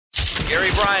Gary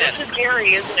Bryan. This is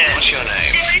Gary, isn't it? What's your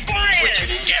name? Gary Bryan.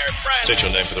 Gary Bryan. State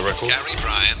your name for the record. Gary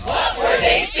Bryan. What were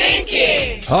they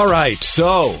thinking? All right,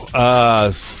 so,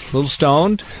 a little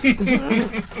stoned,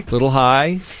 little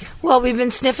high. Well, we've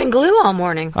been sniffing glue all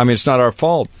morning. I mean, it's not our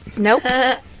fault. Nope.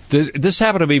 This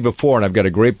happened to me before, and I've got a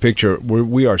great picture.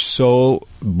 We are so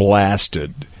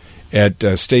blasted at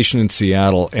a station in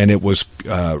Seattle, and it was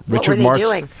Richard they Marx.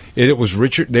 doing? It was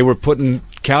Richard. They were putting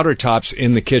countertops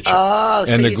in the kitchen. Oh,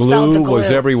 so and the you smelled glue the was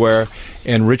glue. everywhere.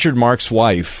 And Richard Marx's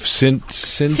wife,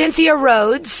 Cynthia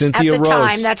Rhodes. Cynthia at the Rhodes.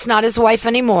 time, that's not his wife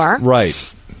anymore.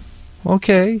 Right.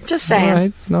 Okay. Just saying. All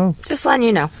right. No. Just letting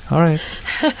you know. All right.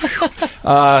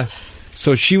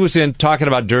 So she was in talking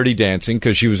about Dirty Dancing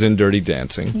because she was in Dirty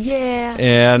Dancing. Yeah.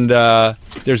 And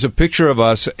there's a picture of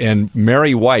us and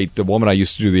Mary White, the woman I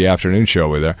used to do the afternoon show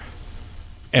with her,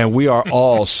 and we are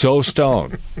all so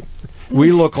stoned.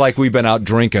 We look like we've been out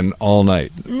drinking all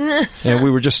night. And we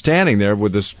were just standing there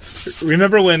with this.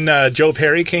 Remember when Joe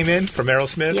Perry came in from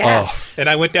Aerosmith? Yes. And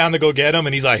I went down to go get him,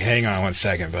 and he's like, hang on one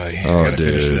second, buddy. I Oh, got to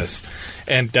finish dude. this.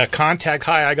 And the contact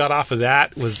high I got off of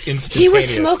that was He instantaneous. was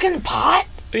smoking pot?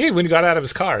 Hey, when he got out of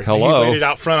his car. Hello. He waited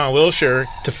out front on Wilshire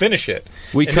to finish it.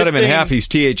 We And cut this him in thing, half. He's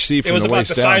THC It from was the about waist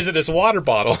the down. size of this water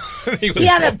bottle. He was He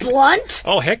had a blunt?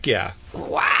 Oh, heck yeah.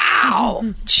 Wow.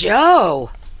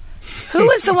 Joe. Who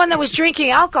was the one that was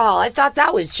drinking alcohol? I thought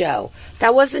that was Joe.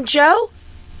 That wasn't Joe?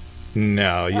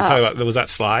 No, you talking about, was that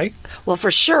Sly? Well,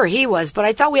 for sure he was, but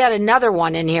I thought we had another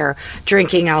one in here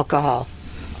drinking alcohol.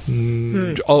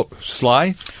 Oh,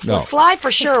 Sly? No. Well, Sly for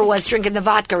sure was drinking the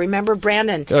vodka. Remember,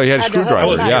 Brandon? Oh, he had a to hook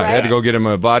screwdriver. him up, Yeah, right? I had to go get him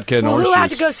a vodka and Well, orange who had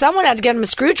juice. to go? Someone had to get him a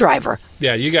screwdriver.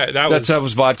 Yeah, you got that. That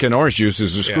was vodka and orange juice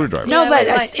as a screwdriver. No, Yeah, but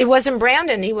but it wasn't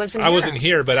Brandon. He wasn't. I wasn't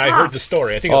here, but I heard the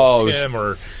story. I think it Oh, was it was- Tim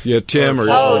or Yeah, Tim or,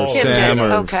 Oh, or Tim Sam did.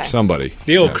 or Okay. somebody.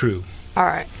 the old Yeah. crew. All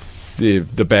right. The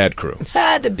bad crew.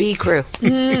 The B crew.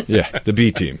 Yeah, the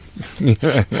B team.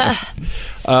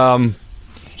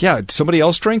 Yeah, somebody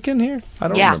else drink in here? I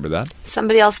don't Yeah. remember that.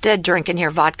 Somebody else did drink in here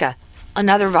vodka.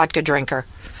 Another vodka drinker.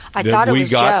 I That thought it we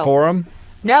was got Joe. for him?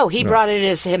 No, he brought it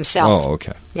as himself. Oh,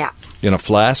 okay. Yeah. In a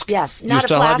flask? Yes. You Not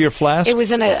still a flask. have your flask? It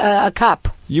was in a cup.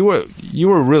 You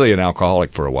were really an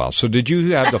alcoholic for a while. So did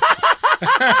you have the?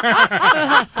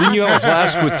 Didn't you have a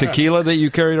flask with tequila that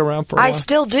you carried around for a I while?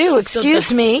 still do.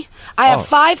 Excuse me. I have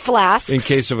 5 flasks. In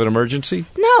case of an emergency?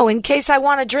 No, in case I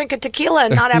want to drink a tequila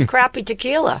and not have crappy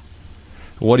tequila.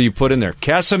 What do you put in there?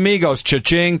 Casamigos,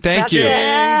 cha-ching, thank you.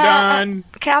 Done.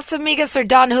 Casamigos or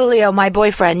Don Julio, my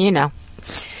boyfriend, you know.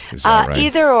 Is that right?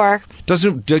 Either or.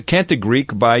 Can't the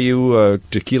Greek buy you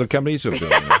tequila companies?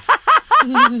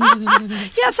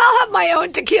 Yes, I'll have my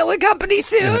own tequila company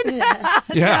soon.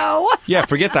 Yeah. No. Yeah,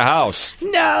 forget the house.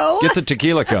 No. Get the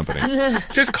tequila company.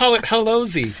 Just call it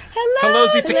Hellozy. Hello.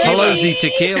 Hellozy tequila. Hellozy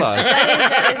Tequila.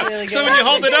 That is really good. So when you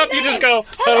hold it up, you just go,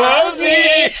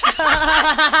 Hellozy.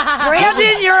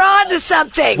 Brandon, you're on to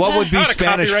something. What would be How to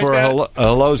Spanish copyright for that?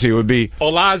 Hellozy? It would be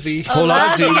Olazi.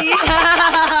 Holazi.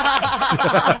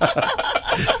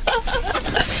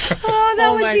 Oh, that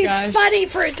Oh would my be gosh. funny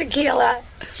for a tequila.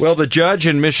 Well, the judge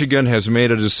in Michigan has made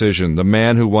a decision. The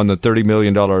man who won the $30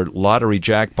 million lottery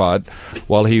jackpot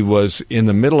while he was in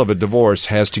the middle of a divorce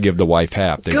has to give the wife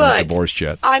half. They weren't Good. divorced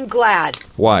yet. I'm glad.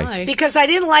 Why? Because I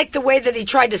didn't like the way that he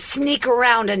tried to sneak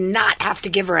around and not have to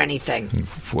give her anything.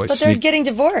 What, But they're sneak- getting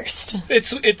divorced.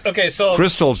 Okay, so.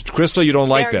 Crystal, you don't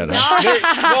like They're that,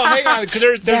 huh? Well, hang on. 'Cause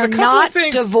there's They're a couple not of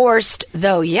things. divorced,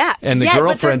 though, yet. And the yeah,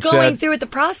 girlfriend but they're going said, through with the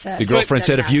process. the girlfriend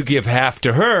said, if you give half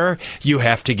to her, you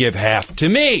have to give half to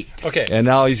me. Okay. And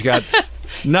now he's got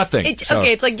nothing. So-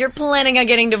 Okay, it's like you're planning on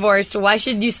getting divorced. Why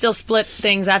should you still split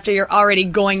things after you're already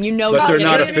going? You know, But they're you're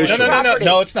not gonna- official.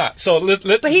 No, it's not. So,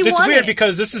 But he it's won weird it.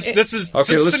 because this is Okay, this let's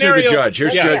hear the scenario, judge.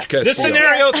 Here's Judge Castillo. This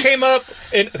scenario came up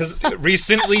because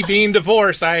recently being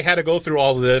divorced, I had to go through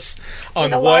all of this on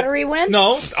With a what lottery win?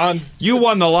 No, on You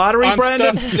won the lottery, on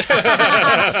Brandon?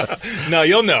 stuff. No,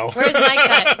 you'll know. Where's my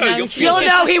cut? No, I'm You'll kidding. You'll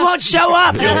know he won't show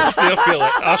up. You'll feel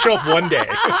it. I'll show up one day.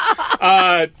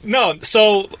 No,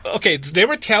 so okay, they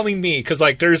were telling me because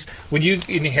like there's when you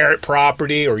inherit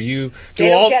property or you do They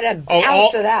don't all get an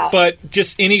ounce of that. but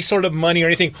just any sort of money or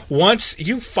anything. Once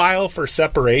you file for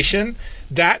separation,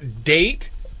 that date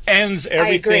ends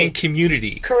everything agree.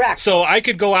 community. Correct. So I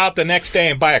could go out the next day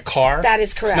and buy a car. That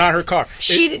is correct. It's not her car. This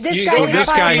guy So didn't this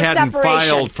file guy for hadn't separation.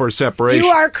 filed for separation.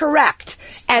 You are correct.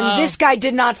 And this guy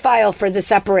did not file for the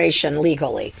separation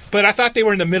legally. But I thought they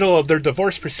were in the middle of their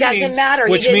divorce proceedings. Doesn't matter.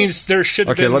 He Which didn't- means there should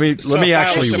have Okay, been. let me some actually file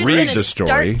There should have read been a the start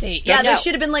story. date. Yeah, there No.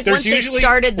 should have been like There's once they usually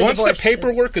started the once divorce. the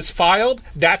paperwork is filed,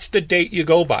 that's the date you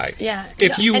go by. Yeah.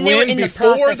 If you And they were win in the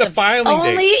before process the of- filing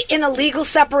Only date, in a legal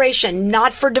separation,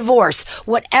 not for divorce.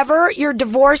 Whatever whatever your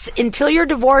divorce, until your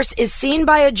divorce is seen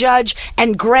by a judge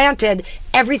and granted,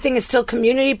 everything is still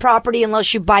community property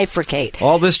unless you bifurcate.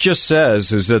 All this just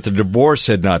says is that the divorce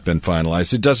had not been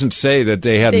finalized. It doesn't say that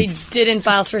they hadn't. They didn't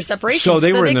file for separation. So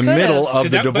they were in the could middle have.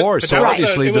 of the divorce. But So that was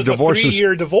obviously it the was divorce a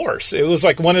 3-year divorce. It was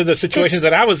like one of the situations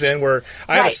that I was in where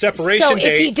I had a separation so date.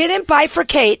 if he didn't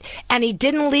bifurcate and he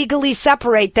didn't legally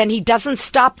separate, then he doesn't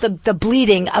stop the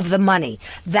bleeding of the money.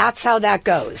 That's how that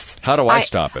goes. How do I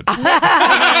stop it?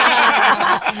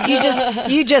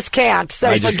 You just can't. So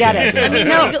I just forget can't. it. I mean,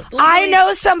 no, I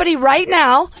know somebody right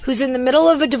now who's in the middle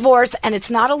of a divorce, and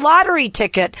it's not a lottery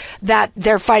ticket that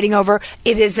they're fighting over.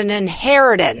 It is an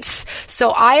inheritance.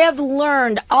 So I have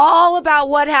learned all about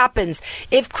what happens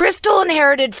if Crystal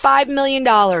inherited $5 million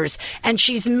and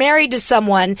she's married to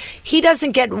someone. He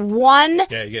doesn't get one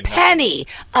penny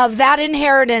of that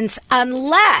inheritance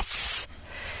unless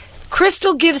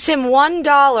Crystal gives him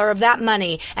 $1 of that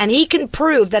money, and he can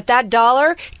prove that that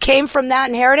dollar came from that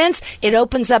inheritance. It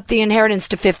opens up the inheritance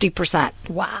to 50%.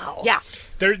 Wow. Yeah.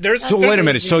 So wait a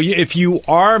minute. So if you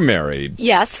are married,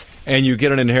 Yes. and you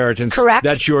get an inheritance, Correct.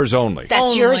 that's yours only.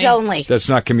 That's yours only. That's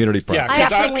not community property. Yeah, I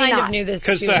 'cause actually kind not. of knew this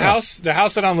Because too. the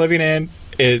house that I'm living in,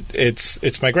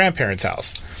 it's my grandparents'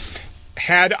 house.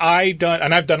 Had I done,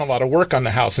 and I've done a lot of work on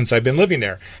the house since I've been living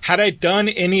there. Had I done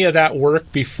any of that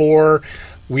work before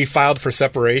we filed for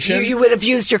separation, You would have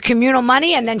used your communal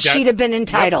money, and then she'd have been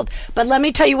entitled. But let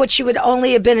me tell you what she would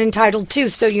only have been entitled to.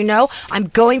 So you know, I'm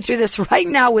going through this right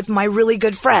now with my really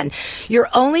good friend. You're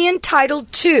only entitled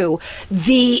to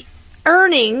the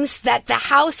earnings that the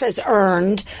house has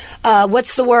earned.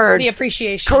 What's the word? The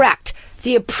appreciation. Correct.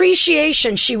 The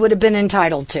appreciation she would have been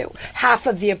entitled to. Half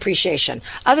of the appreciation.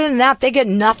 Other than that, they get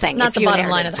nothing. Not if the you bottom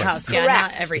inherit line it. of the house. Yeah, Correct.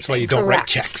 not everything. that's why you don't write Correct.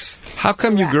 checks. How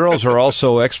come you girls are all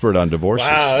so expert on divorces?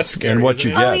 Wow, that's scary, And what isn't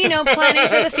you it? get. Oh, you know, planning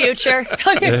for the future.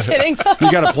 I'm kidding.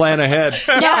 You got to plan ahead.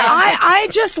 No, I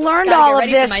just learned Gotta all get of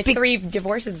ready for this. my be- 3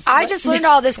 divorces. I What? just learned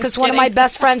all this because one of my Kidding.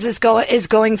 best friends is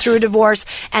going through a divorce,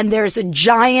 and there's a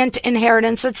giant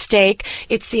inheritance at stake.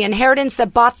 It's the inheritance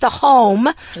that bought the home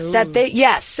that they.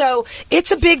 Yes, so it's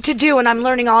a big to do, and I'm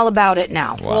learning all about it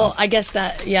now. Well, I guess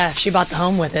that, if she bought the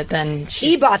home with it, then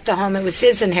He bought the home; it was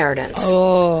his inheritance.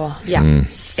 Oh. Yeah,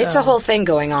 it's a whole thing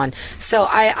going on. So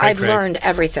I've Craig. learned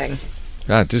everything.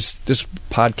 God, this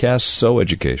podcast so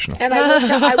educational. And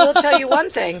I will tell you one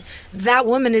thing: that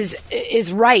woman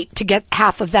is right to get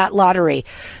half of that lottery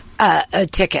a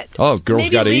ticket. Oh, girls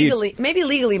got to eat. Maybe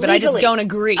legally, but I just Legally. don't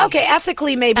agree. Okay,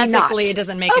 ethically, maybe not. Ethically, it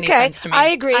doesn't make any Okay, sense to me. I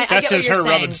agree. I That's get what just you're her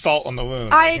saying. rubbing salt on the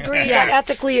wound. I agree that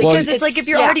ethically, Because it's like if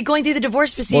you're already going through the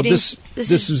divorce Well, proceedings.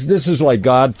 this is like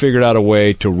God figured out a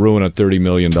way to ruin a $30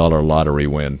 million lottery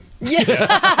win. He's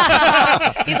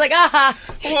like, aha.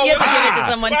 You have to give it to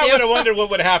someone, I would have too. wondered what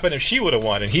would happen if she would have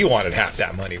won and he wanted half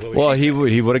that money. What would Well, you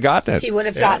he would have gotten it. he would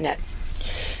have gotten it.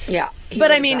 Yeah. he But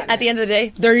would I have mean, gotten at the it. end of the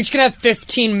day, they're each going to have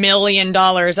 $15 million.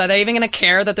 Are they even going to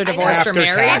care that they're divorced or After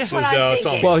married? taxes, That's what I'm though, it's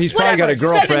thinking. all Well, he's probably got a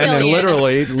Whatever, girlfriend, and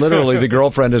 $7 literally, the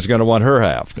girlfriend is going to want her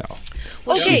half now.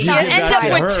 Okay, If you give end that up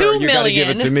to with her, $2 You got to give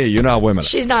it to million. me. You know how women.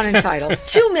 She's not entitled.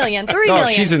 $2 million, $3 No, million.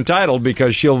 she's entitled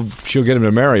because she'll get him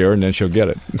to marry her, and then she'll get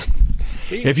it.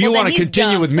 If you Well, want then to he's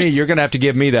continue dumb. with me, you're going to have to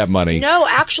give me that money. No,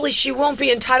 actually, she won't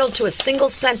be entitled to a single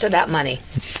cent of that money.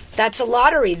 That's a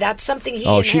lottery. That's something he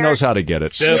Oh, she knows inherited. how to get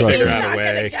it. They'll Trust figure me. out a Not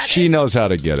way. gonna get She it. knows how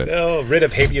to get it. Oh, rid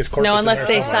of habeas corpus. No, in unless there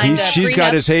they somewhere. sign- She's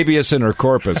got his habeas in her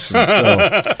corpus. So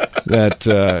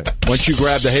that once you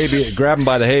grab him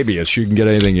by the habeas, you can get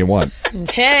anything you want.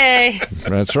 Hey.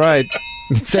 That's right.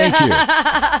 Thank you.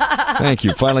 Thank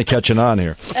you. Finally catching on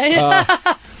here.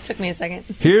 Took me a second.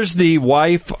 Here's the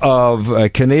wife of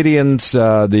Canadians,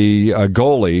 the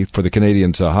goalie for the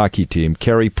Canadians hockey team,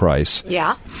 Carey Price.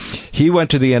 Yeah. He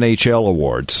went to the NHL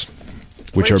awards,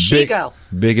 which Where'd are she big, go?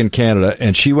 big in Canada,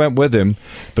 and she went with him,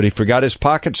 but he forgot his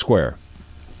pocket square.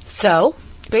 So,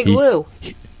 big He- woo.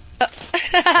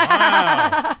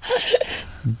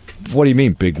 What do you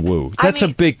mean, big woo? I That's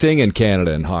mean- a big thing in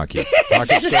Canada in hockey.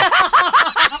 Pocket square.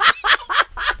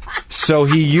 So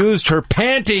he used her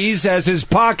panties as his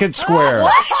pocket square.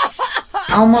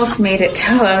 Almost made it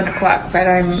till 11 o'clock, but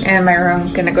I'm in my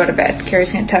room, gonna go to bed.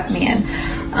 Carrie's gonna tuck me in.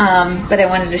 But I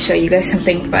wanted to show you guys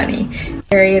something funny.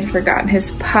 Carrie had forgotten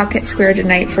his pocket square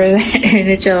tonight for the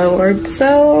NHL award,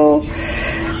 so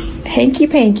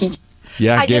hanky-panky.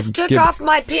 Yeah, I just took off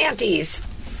my panties.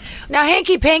 Now,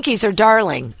 hanky-pankies are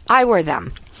darling. I wear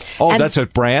them. Oh, And- that's a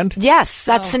brand? Yes,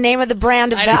 that's the name of the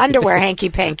brand of the underwear, Hanky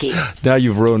Panky. Now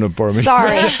you've ruined it for me.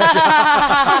 Sorry.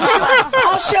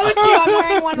 I'll show it to you. I'm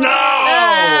wearing one. No!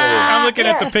 I'm looking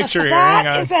at the picture here. Hang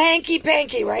That on. is a Hanky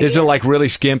Panky right Is here. it like really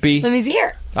skimpy? Let me see.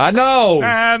 Here. I know.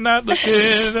 I'm not looking.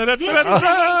 She's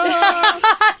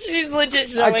legit I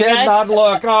showing cannot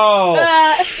look.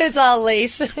 Oh. It's all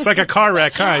lace. It's like a car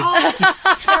wreck, huh?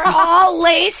 They're all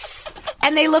lace,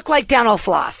 and they look like dental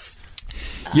floss.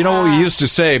 You know what we used to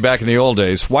say back in the old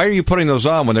days? Why are you putting those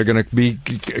on when they're going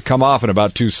to come off in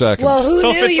about 2 seconds? Well, who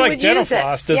So knew if it's you like would dental use it?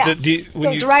 floss, does Yeah. it when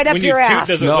Goes you right up when your you toot, ass.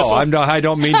 does it no, whistle? I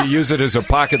don't mean to use it as a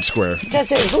pocket square.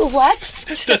 Does it? Who? What?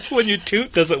 When you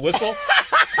toot, does it whistle?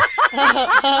 It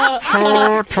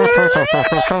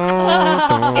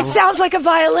sounds like a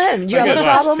violin. You have Okay, a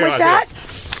problem here, with here. that?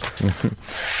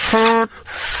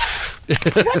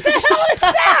 What the hell is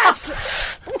that?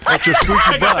 That's your squeaky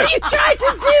What are butt. you trying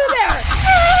to do there?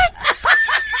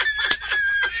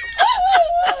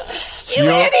 You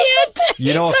know- idiot!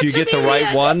 You know, He's if you such get the an right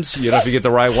idiot.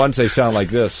 ones, they sound like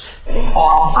this.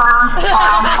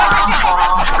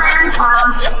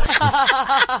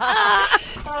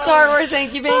 Star Wars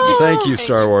Hanky Panky. Thank you,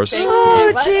 Star Wars.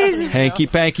 Oh, Jesus. Hanky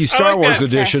Panky I Star like Wars that.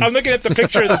 edition. I'm looking at the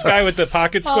picture of this guy with the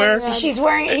pocket square. He's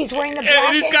wearing the black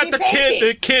And he's got the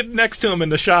hanky-panky. kid next to him in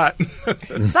the shot.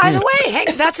 By the way,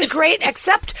 Hank, that's a great,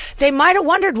 except they might have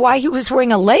wondered why he was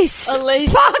wearing a lace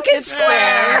lace pocket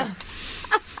square.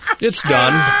 It's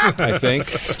done, I think.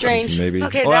 Strange. Maybe.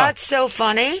 Okay, Well, that's so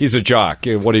funny. he's a jock.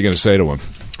 What are you going to say to him?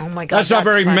 Oh, my God. That's not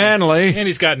very funny. manly. And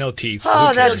he's got no teeth. Oh,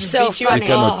 Who that's cares? so Beat you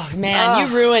funny. up. Oh, man,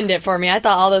 you ruined it for me. I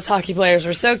thought all those hockey players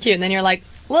were so cute, and then you're like,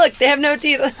 look, they have no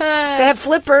teeth. They have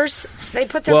flippers. They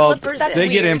put their Well, flippers they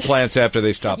in. get weird. implants after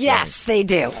they stop Yes, they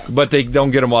do. playing. But they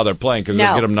don't get them while they're playing because No.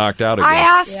 they get them knocked out again. I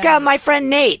asked my friend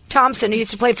Nate Thompson, who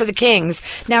used to play for the Kings.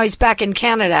 Now he's back in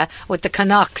Canada with the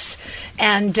Canucks.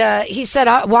 And he said,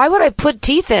 why would I put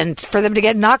teeth in for them to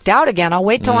get knocked out again? I'll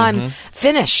wait till I'm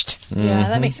finished. Yeah,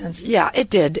 that makes sense. Yeah, it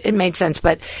did. It made sense.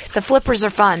 But the flippers are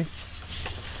fun.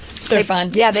 They're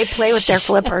fun. Yeah, they play with their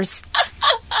flippers.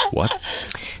 What?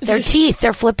 Their teeth,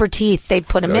 their flipper teeth. They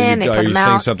put them in, they Are put you them saying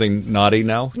out. something naughty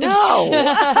now? No.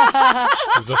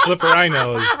 The flipper I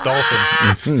know is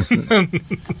dolphin.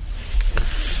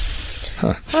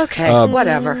 Okay,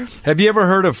 whatever. Have you ever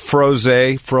heard of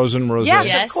frozen rosé? Yes,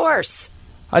 Yes. of course.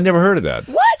 I never heard of that.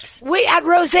 What? We at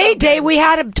Rosé Day, we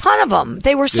had a ton of them.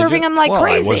 They were Did serving you? them like well,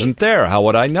 crazy. I wasn't there. How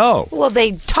would I know? Well, they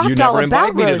You talked all never about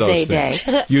invited me to those Rosé Day.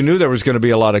 things. You knew there was going to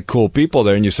be a lot of cool people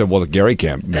there, and you said, well, Gary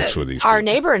can't mix with these Our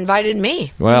people. neighbor invited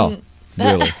me. Well,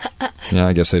 really? Yeah,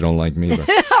 I guess they don't like me. But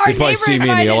they probably neighbor see me in the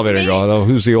invited elevator and me. go, oh,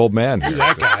 who's the old man here?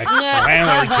 That guy. The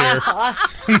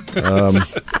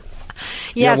landlord's here.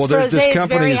 Yes, well, there's Rosé this is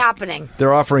company very is- happening.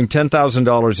 They're offering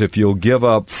 $10,000 if you'll give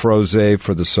up Frosé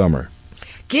for the summer.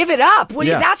 Give it up. What do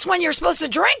you- Yeah. that's when you're supposed to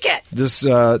drink it. This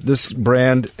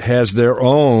brand has their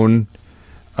own,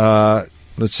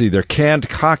 let's see, their canned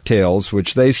cocktails,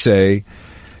 which they say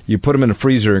you put them in a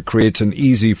freezer, it creates an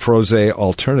easy Frosé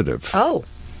alternative. Oh.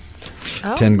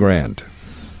 10 grand.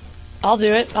 I'll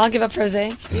do it. I'll give up Frosé.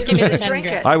 Give me the 10 Drink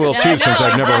grand. it. I will too, since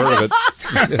I've never heard of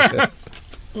it.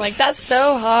 Like, that's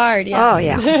so hard. Yeah. Oh,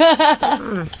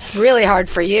 yeah. Really hard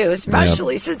for you,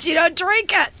 especially since you don't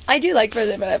drink it. I do like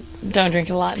Frosé, but I don't drink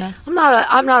a lot now. I'm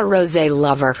not a Rosé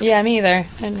lover. Yeah, me either.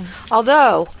 I know.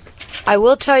 Although, I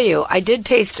will tell you, I did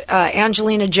taste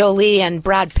Angelina Jolie and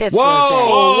Brad Pitt's Whoa! Rosé.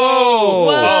 Whoa!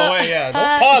 Oh, wait, yeah.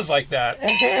 Don't pause like that.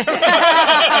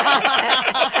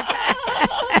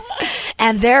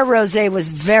 And their Rosé was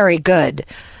very good.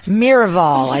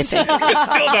 Miraval, I think. It's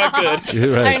still not good.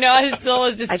 You're right. I know. I still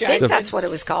was I distracted. think that's what it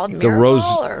was called. The rose-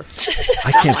 Miraval or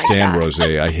I can't stand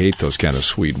rosé. I hate those kind of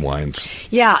sweet wines.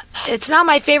 yeah, it's not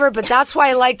my favorite, but that's why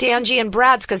I liked Angie and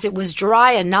Brad's because it was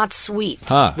dry and not sweet.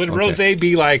 Huh. Would okay. rosé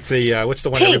be like the what's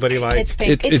the one Pink. everybody likes? It's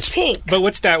pink. It's pink. But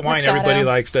what's that wine Moscato. everybody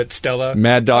likes? That Stella.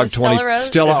 Mad Dog Oh, Stella 20. Rose?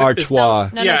 Stella Is it- Artois.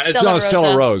 No, Yeah, no, it's Stella No, Stella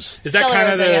Rosa. Rose. Is that Stella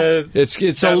kind of Rosa, the? It's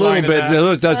a that little line of bit.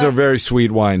 that? That's a very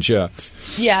sweet wine, yeah.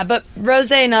 Yeah, but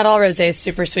rosé, not all rosé is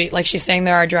super sweet. Like she's saying,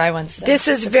 there are dry ones. So This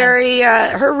is depends. very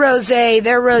her rosé.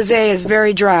 Their rosé is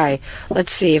very dry.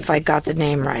 Let's see if I got the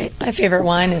name right. My favorite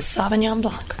wine is Sauvignon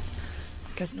Blanc.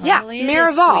 Because Yeah, normally it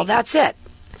is Miraval. sweet. That's it.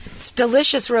 It's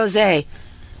delicious rosé.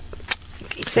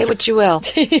 Say what you will.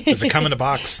 Does it come in a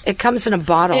box? It comes in a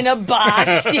bottle. in a box.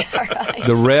 Yeah, right.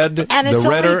 The red, And the it's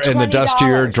redder only and the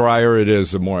dustier, $20. drier it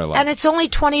is, the more I like. and it's only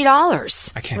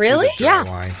 $20. I can't. Really? Do the dry Yeah,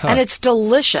 wine. and it's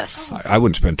delicious. I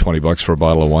wouldn't spend $20 for a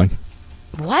bottle of wine.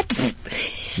 What?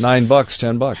 $9,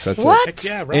 $10. That's What? it. Heck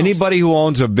yeah, Ralph's. Anybody who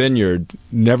owns a vineyard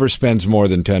never spends more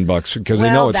than $10 because they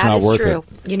know it's that not is worth true.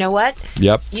 it. You know what?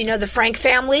 Yep. You know the Frank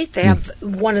family? They have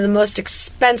one of the most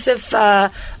expensive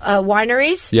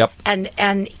wineries. Yep. And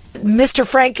Mr.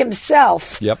 Frank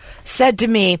himself Yep. said to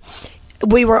me,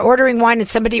 we were ordering wine and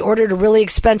somebody ordered a really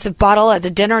expensive bottle at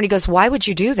the dinner, and he goes, "Why would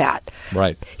you do that?"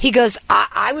 Right. He goes,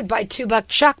 I would buy $2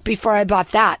 Chuck before I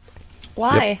bought that.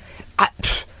 Why?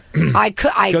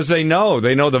 Because they know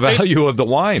the value of the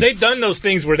wine. They've done those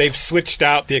things where they've switched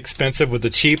out the expensive with the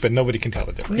cheap, and nobody can tell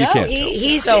the difference. No, can't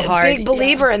he's So a hard, big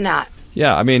believer in that.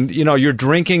 Yeah, I mean, you're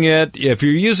drinking it. If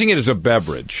you're using it as a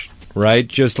beverage, right?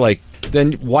 Just like,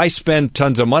 then why spend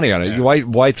tons of money on it? Yeah.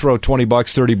 Why throw $20,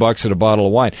 $30 at a bottle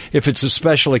of wine? If it's a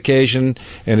special occasion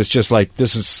and it's just like,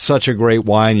 this is such a great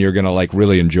wine, you're going to like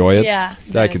really enjoy it. Yeah,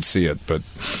 I nice. could see it, but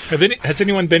Has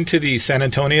anyone been to the San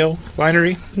Antonio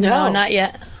winery? No, not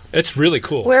yet. It's really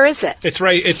cool. Where is it? It's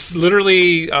right. It's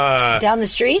literally Down the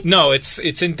street? No, it's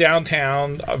in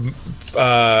downtown.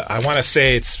 I want to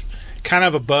say it's kind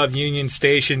of above Union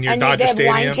Station near And Dodger they have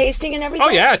Stadium. wine tasting and everything? Oh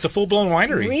yeah, it's a full blown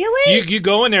winery. Really? You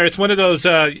go in there. It's one of those.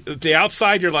 The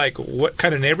outside, you're like, what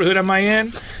kind of neighborhood am I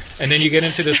in? And then you get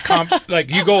into this like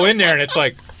you go in there and it's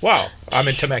like, wow, I'm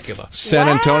in Temecula. San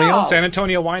Wow. Antonio? San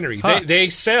Antonio Winery. Huh. They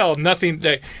sell nothing.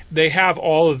 They have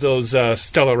all of those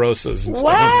Stella Rosas and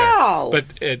stuff Wow. in there.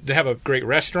 But they have a great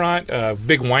restaurant, a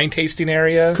big wine tasting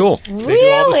area. Cool. They do all the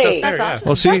Really? stuff there, That's yeah. awesome.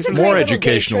 Well, see, That's a great more little day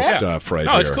educational trip. stuff right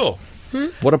No, here. it's cool.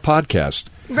 What a podcast.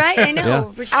 Right? I know. Yeah.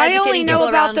 We're just I only educating know people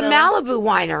about around the Malibu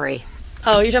winery.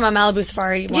 Oh, you're talking about Malibu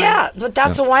Safari wine? Yeah, but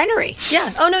that's a winery.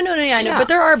 Yeah. Oh, no, yeah, I know. Yeah. But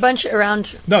there are a bunch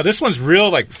around. No, this one's real,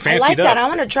 like I fancied like up. that. I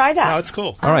want to try that. No, it's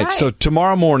cool. All right, so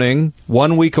tomorrow morning,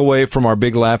 1 week away from our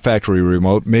big Laugh Factory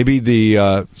remote, maybe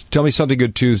the Tell Me Something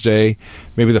Good Tuesday,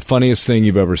 maybe the funniest thing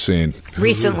you've ever seen.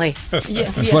 Recently.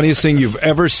 The funniest thing you've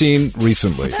ever seen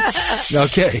recently.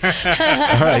 Okay.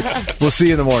 All right. We'll see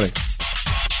you in the morning.